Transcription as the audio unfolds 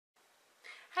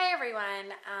Hi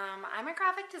everyone, I'm a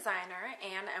graphic designer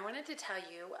and I wanted to tell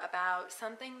you about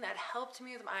something that helped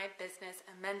me with my business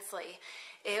immensely.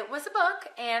 It was a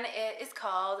book and it is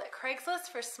called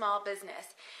Craigslist for Small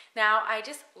Business. Now I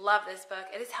just love this book.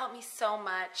 It has helped me so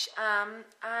much.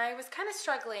 I was kind of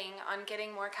struggling on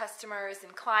getting more customers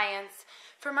and clients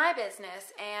for my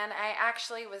business, and I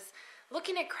actually was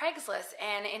looking at Craigslist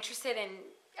and interested in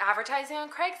advertising on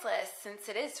Craigslist since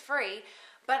it is free.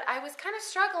 But I was kind of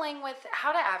struggling with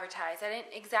how to advertise. I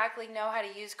didn't exactly know how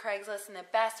to use Craigslist in the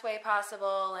best way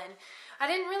possible, and I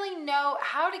didn't really know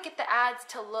how to get the ads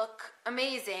to look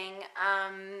amazing,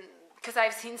 because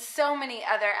I've seen so many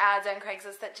other ads on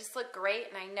Craigslist that just look great,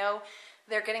 and I know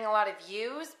they're getting a lot of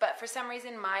views, but for some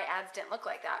reason my ads didn't look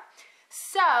like that.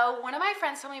 So one of my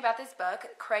friends told me about this book,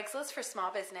 Craigslist for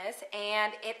Small Business,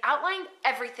 and it outlined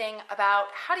everything about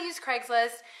how to use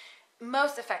Craigslist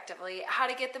most effectively, how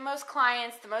to get the most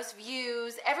clients, the most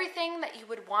views, everything that you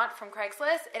would want from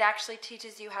Craigslist. It actually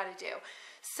teaches you how to do.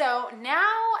 So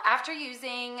now, after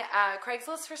using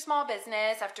Craigslist for Small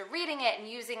Business, after reading it and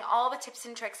using all the tips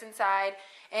and tricks inside,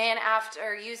 and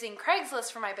after using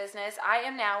Craigslist for my business, I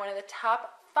am now one of the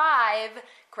top 5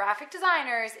 graphic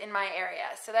designers in my area.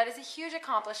 So that is a huge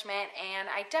accomplishment, and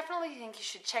I definitely think you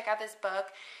should check out this book.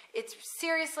 It's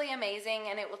seriously amazing,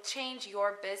 and it will change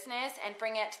your business and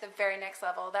bring it to the very next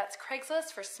level. That's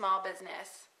Craigslist for Small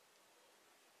Business.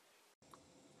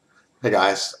 Hey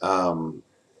guys, I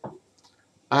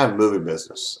have a moving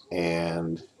business,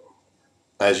 and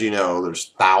as you know,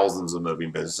 there's thousands of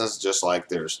moving businesses, just like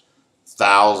there's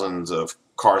thousands of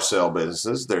car sale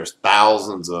businesses, there's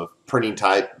thousands of printing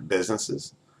type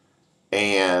businesses.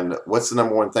 And what's the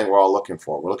number one thing we're all looking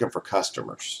for? We're looking for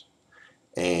customers.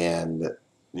 And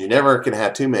you never can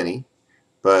have too many,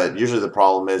 but usually the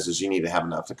problem is you need to have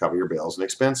enough to cover your bills and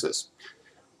expenses.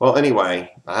 Well,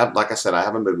 anyway, like I said, I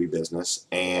have a movie business,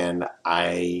 and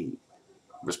I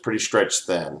was pretty stretched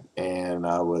thin, and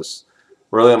I was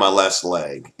really on my last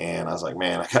leg, and I was like,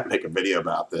 man, I got to make a video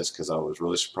about this because I was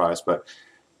really surprised. But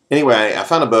anyway, I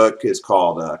found a book. It's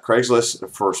called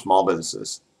Craigslist for Small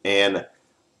Businesses, and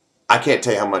I can't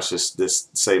tell you how much this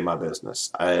saved my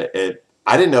business.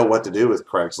 I didn't know what to do with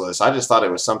Craigslist. I just thought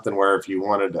it was something where if you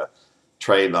wanted to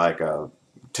trade like a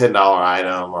 $10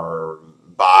 item or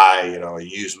buy, a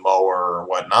used mower or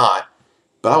whatnot.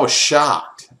 But I was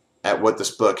shocked at what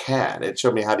this book had. It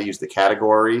showed me how to use the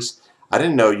categories. I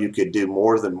didn't know you could do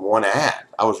more than one ad.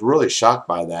 I was really shocked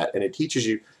by that. And it teaches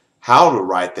you how to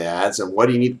write the ads and what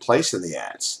do you need to place in the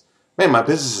ads. Man, my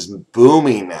business is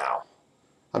booming now.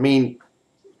 I mean,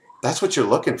 that's what you're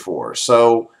looking for.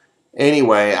 So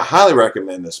anyway, I highly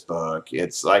recommend this book.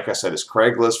 It's, like I said, it's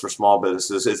Craigslist for Small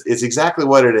Businesses. It's exactly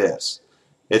what it is.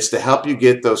 It's to help you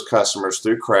get those customers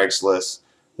through Craigslist.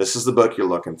 This is the book you're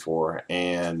looking for,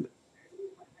 and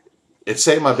it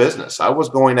saved my business. I was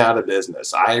going out of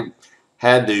business. I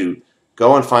had to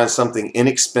go and find something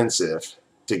inexpensive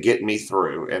to get me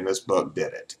through, and this book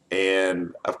did it.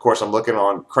 And of course, I'm looking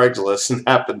on Craigslist and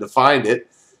happened to find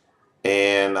it,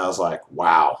 and I was like,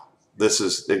 wow, this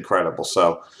is incredible.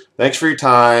 So thanks for your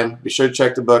time. Be sure to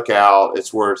check the book out.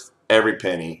 It's worth every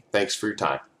penny. Thanks for your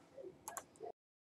time.